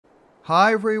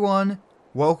Hi everyone,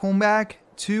 welcome back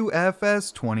to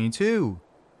FS22.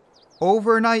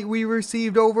 Overnight we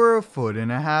received over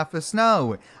 1.5 feet of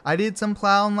snow. I did some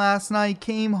plowing last night,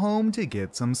 came home to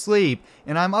get some sleep,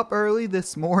 and I'm up early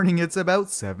this morning. It's about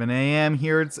 7 a.m.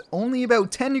 here. It's only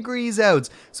about 10 degrees out,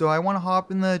 so I want to hop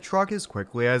in the truck as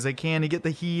quickly as I can to get the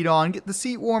heat on, get the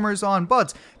seat warmers on.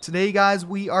 But today, guys,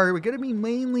 we're going to be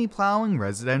mainly plowing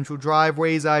residential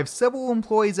driveways. I have several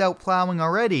employees out plowing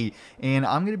already, and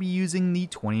I'm going to be using the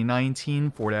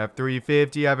 2019 Ford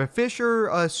F350. I have a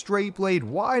Fisher straight blade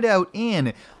wide out,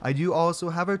 and I do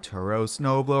also have a Turo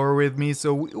snowblower with me,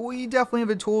 so we definitely have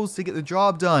the tools to get the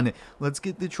job done. Let's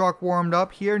get the truck warmed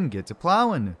up here and get to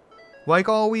plowing. Like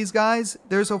always, guys,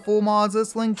 there's a full mods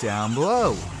list link down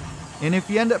below. And if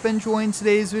you end up enjoying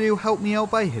today's video, help me out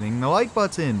by hitting the like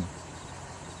button.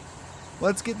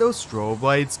 Let's get those strobe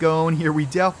lights going here. We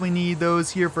definitely need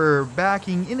those here for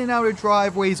backing in and out of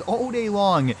driveways all day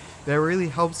long. That really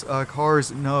helps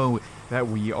cars know that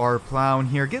we are plowing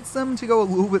here. Gets them to go a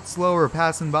little bit slower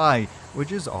passing by,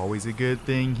 which is always a good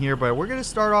thing here. But we're going to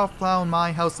start off plowing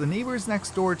my house, the neighbors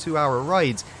next door to our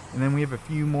right, and then we have a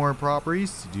few more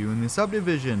properties to do in the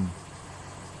subdivision.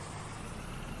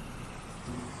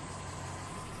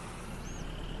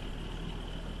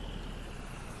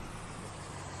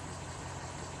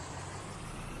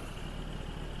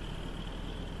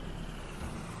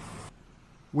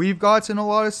 We've gotten a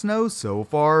lot of snow so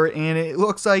far, and it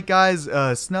looks like, guys,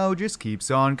 snow just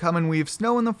keeps on coming. We have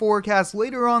snow in the forecast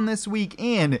later on this week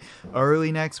and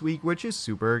early next week, which is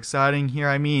super exciting here.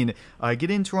 I mean,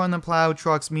 getting to run the plow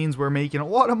trucks means we're making a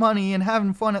lot of money and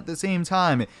having fun at the same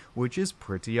time, which is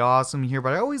pretty awesome here.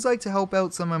 But I always like to help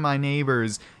out some of my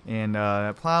neighbors, and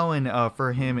plowing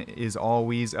for him is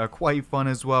always quite fun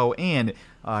as well. And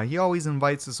he always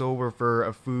invites us over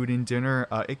for food and dinner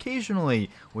occasionally,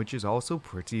 which is also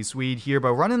pretty sweet here.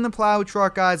 But running the plow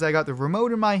truck, guys, I got the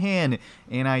remote in my hand,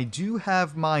 and I do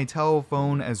have my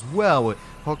telephone as well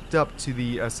hooked up to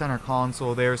the center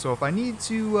console there. So if I need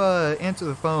to answer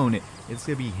the phone, it's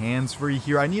going to be hands-free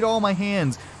here. I need all my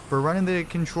hands for running the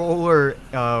controller,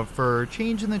 for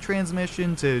changing the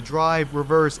transmission to drive,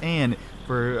 reverse, and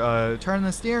for turning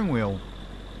the steering wheel.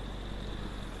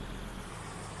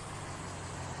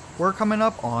 We're coming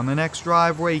up on the next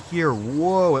driveway here.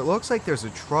 Whoa, it looks like there's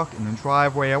a truck in the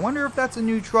driveway. I wonder if that's a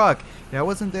new truck. That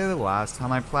wasn't there the last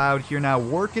time I plowed here. Now,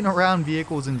 working around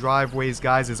vehicles and driveways,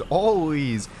 guys, is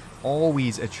always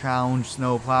a challenge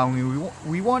snow plowing.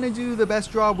 We want to do the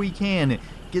best job we can,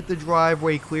 get the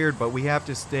driveway cleared, but we have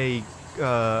to stay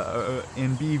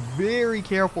and be very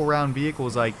careful around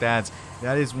vehicles like that.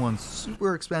 That is one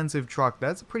super expensive truck.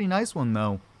 That's a pretty nice one,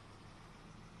 though.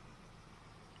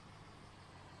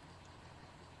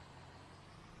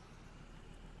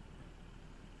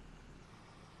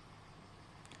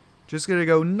 Just gonna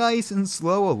go nice and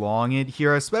slow along it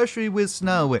here, especially with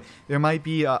snow. There might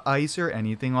be ice or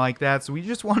anything like that, so we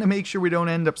just want to make sure we don't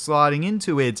end up sliding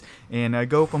into it and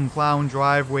go from plowing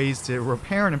driveways to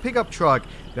repairing a pickup truck.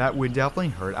 That would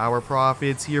definitely hurt our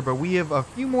profits here, but we have a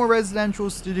few more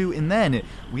residentials to do, and then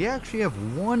we actually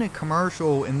have one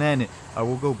commercial, and then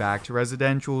we'll go back to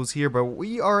residentials here. But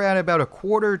we are at about a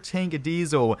quarter tank of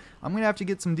diesel. I'm gonna have to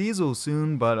get some diesel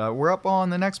soon, but we're up on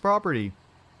the next property.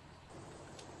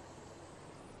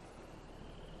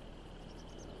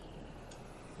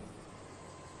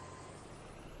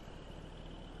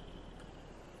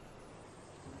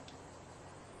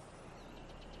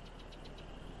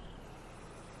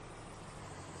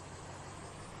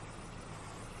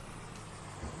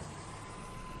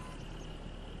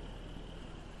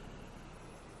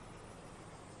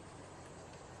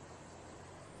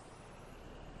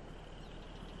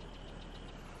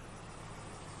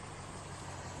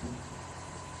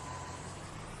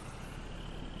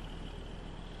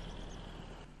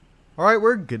 Alright,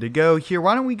 we're good to go here.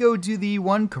 Why don't we go do the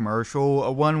one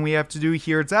commercial one we have to do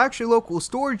here. It's actually a local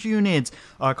storage unit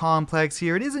complex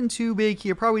here. It isn't too big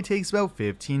here. Probably takes about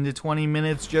 15 to 20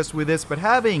 minutes just with this, but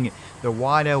having the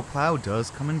wide out plow does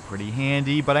come in pretty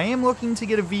handy. But I am looking to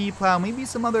get a V plow, maybe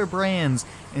some other brands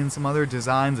and some other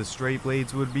designs of straight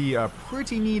blades would be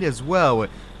pretty neat as well.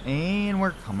 And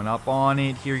we're coming up on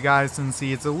it here. You guys can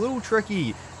see it's a little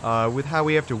tricky with how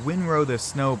we have to windrow the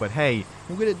snow, but hey,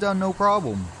 we'll get it done no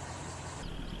problem.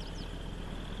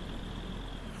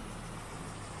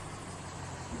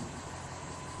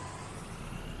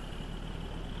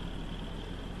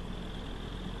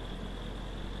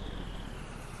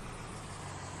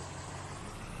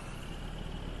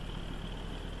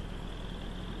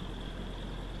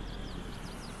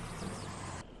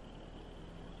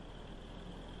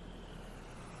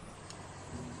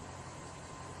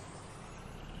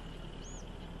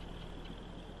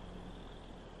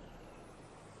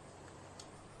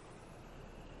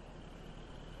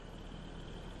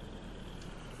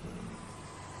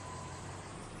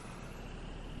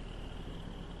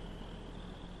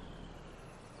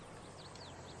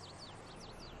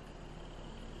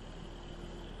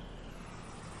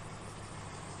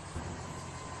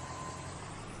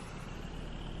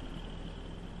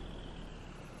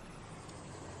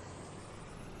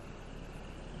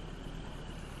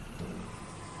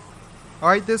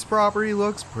 Alright, this property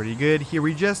looks pretty good. Here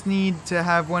we just need to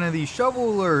have one of these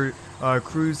shoveler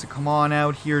crews to come on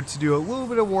out here to do a little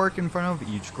bit of work in front of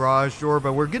each garage door,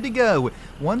 but we're good to go.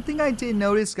 One thing I did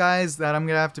notice, guys, that I'm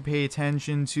gonna have to pay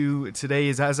attention to today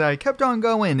is as I kept on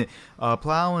going,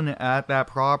 plowing at that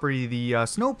property, the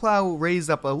snow plow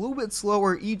raised up a little bit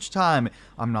slower each time.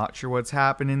 I'm not sure what's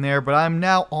happening there, but I'm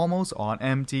now almost on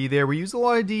empty there. We use a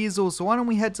lot of diesel, so why don't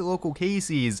we head to local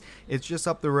Casey's? It's just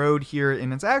up the road here,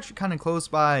 and it's actually kind of close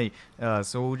by,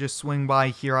 so we'll just swing by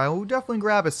here. I will definitely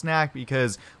grab a snack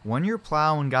because when you're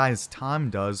plowing, guys, time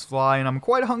does fly, and I'm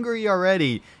quite hungry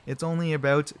already. It's only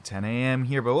about 10 a.m.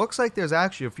 here, but it looks like there's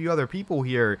actually a few other people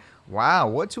here. Wow,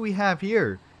 what do we have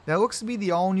here? That looks to be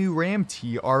the all-new Ram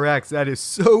TRX. That is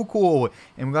so cool.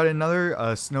 And we got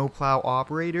another snowplow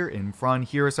operator in front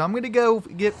here. So I'm going to go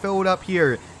get filled up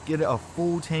here, get a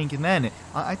full tank, and then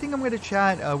I think I'm going to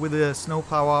chat with the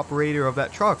snowplow operator of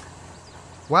that truck.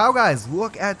 Wow, guys,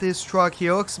 look at this truck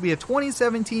here. It looks to be a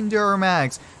 2017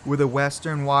 Duramax with a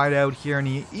Western whiteout here, and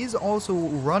he is also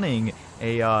running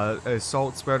a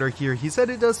salt spreader here. He said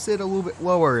it does sit a little bit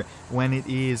lower when it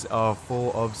is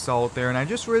full of salt there, and I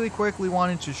just really quickly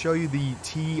wanted to show you the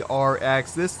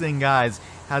TRX. This thing, guys,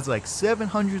 has like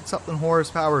 700 something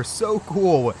horsepower. So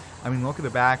cool. I mean, look at the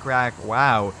back rack.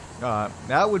 Wow.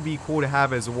 That would be cool to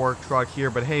have as a work truck here,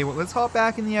 but hey, let's hop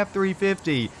back in the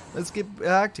F350. Let's get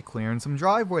back to clearing some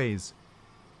driveways.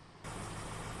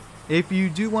 If you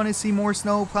do want to see more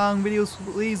snow plowing videos,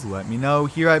 please let me know.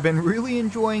 Here, I've been really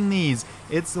enjoying these.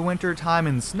 It's the winter time,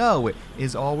 and snow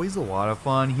is always a lot of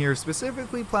fun here.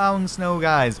 Specifically, plowing snow,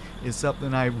 guys, is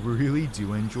something I really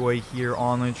do enjoy here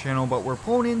on the channel, but we're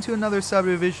pulling into another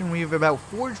subdivision. We have about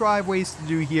 4 driveways to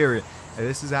do here.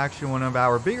 This is actually one of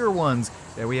our bigger ones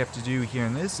that we have to do here,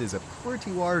 and this is a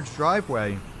pretty large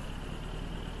driveway.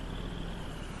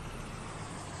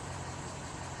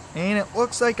 And it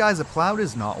looks like, guys, the plow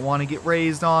does not want to get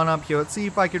raised on up here. Let's see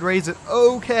if I could raise it.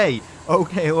 Okay,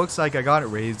 it looks like I got it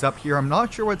raised up here. I'm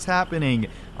not sure what's happening.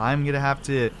 I'm going to have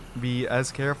to be as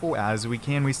careful as we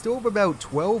can. We still have about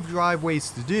 12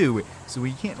 driveways to do, so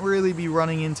we can't really be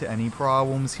running into any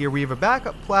problems here. We have a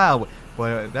backup plow,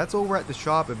 but that's over at the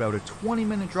shop, about a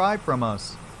 20-minute drive from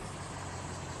us.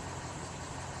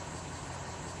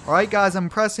 Alright, guys, I'm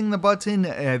pressing the button.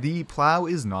 The plow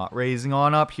is not raising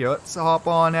on up here. Let's hop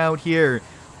on out here.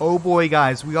 Oh boy,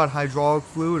 guys, we got hydraulic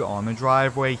fluid on the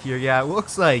driveway here. Yeah, it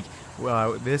looks like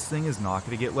this thing is not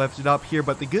going to get lifted up here.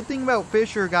 But the good thing about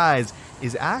Fisher, guys,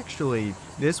 is actually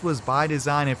this was by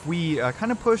design. If we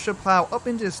kind of push the plow up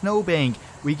into a snowbank,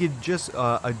 we could just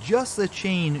adjust the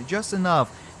chain just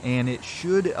enough, and it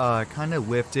should kind of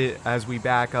lift it as we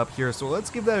back up here. So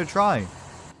let's give that a try.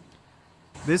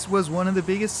 This was one of the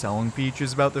biggest selling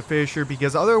features about the Fisher,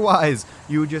 because otherwise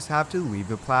you would just have to leave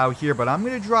the plow here. But I'm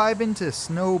going to drive into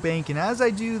snowbank, and as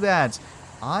I do that,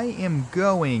 I am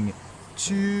going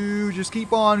to just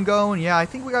keep on going. Yeah, I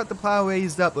think we got the plow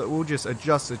raised up, but we'll just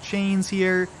adjust the chains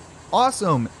here.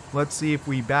 Awesome. Let's see if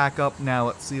we back up now.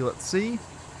 Let's see.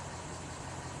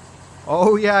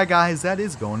 Oh yeah, guys, that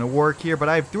is going to work here, but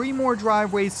I have 3 more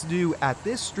driveways to do at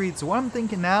this street. So what I'm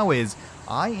thinking now is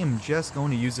I am just going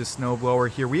to use a snowblower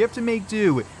here. We have to make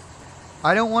do.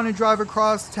 I don't want to drive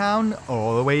across town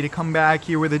all the way to come back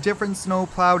here with a different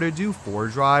snowplow to do 4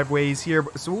 driveways here.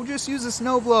 So we'll just use a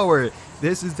snowblower.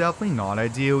 This is definitely not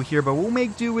ideal here, but we'll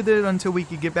make do with it until we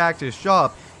can get back to the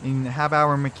shop and have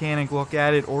our mechanic look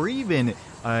at it, or even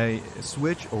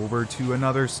switch over to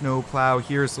another snowplow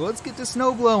here. So let's get to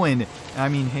snow blowing. I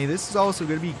mean, hey, this is also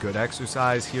going to be good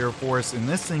exercise here for us. And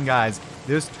this thing, guys,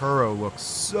 this Turo looks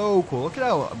so cool. Look at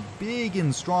how big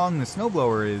and strong the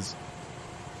snowblower is.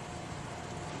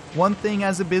 One thing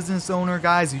as a business owner,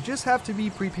 guys, you just have to be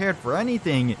prepared for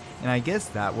anything, and I guess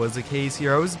that was the case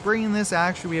here. I was bringing this,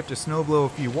 actually we have to snow blow a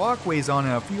few walkways on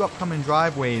and a few upcoming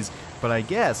driveways, but I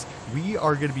guess we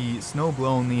are going to be snow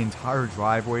blowing the entire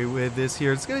driveway with this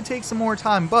here. It's going to take some more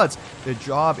time, but the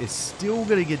job is still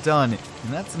going to get done,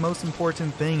 and that's the most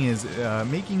important thing, is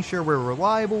making sure we're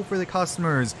reliable for the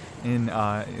customers and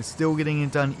still getting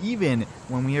it done even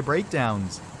when we have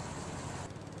breakdowns.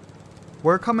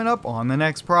 We're coming up on the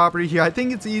next property here. I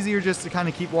think it's easier just to kind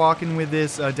of keep walking with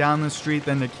this down the street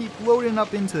than to keep loading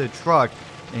up into the truck.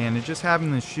 And just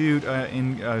having the chute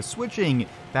and switching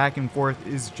back and forth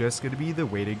is just going to be the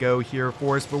way to go here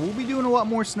for us. But we'll be doing a lot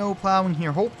more snow plowing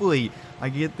here. Hopefully I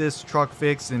get this truck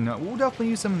fixed, and we'll definitely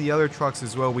use some of the other trucks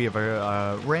as well. We have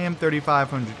a Ram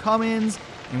 3500 Cummins,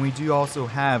 and we do also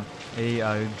have a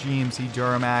GMC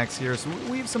Duramax here. So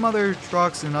we have some other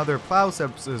trucks and other plow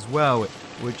steps as well,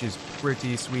 which is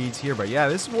pretty sweet here. But yeah,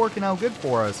 this is working out good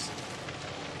for us.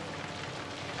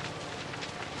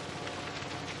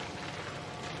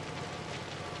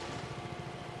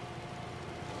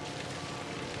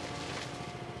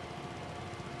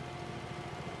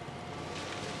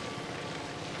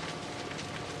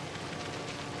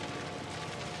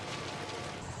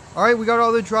 Alright, we got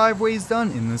all the driveways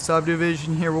done in the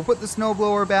subdivision here. We'll put the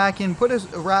snowblower back in, put a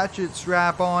ratchet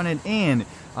strap on it, and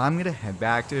I'm going to head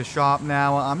back to the shop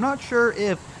now. I'm not sure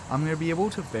if I'm going to be able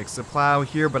to fix the plow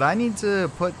here, but I need to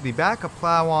put the backup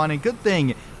plow on. And good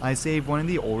thing I saved one of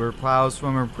the older plows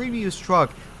from a previous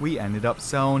truck we ended up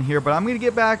selling here. But I'm going to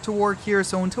get back to work here.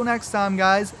 So until next time,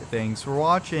 guys, thanks for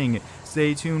watching.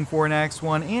 Stay tuned for next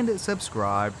one and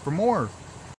subscribe for more.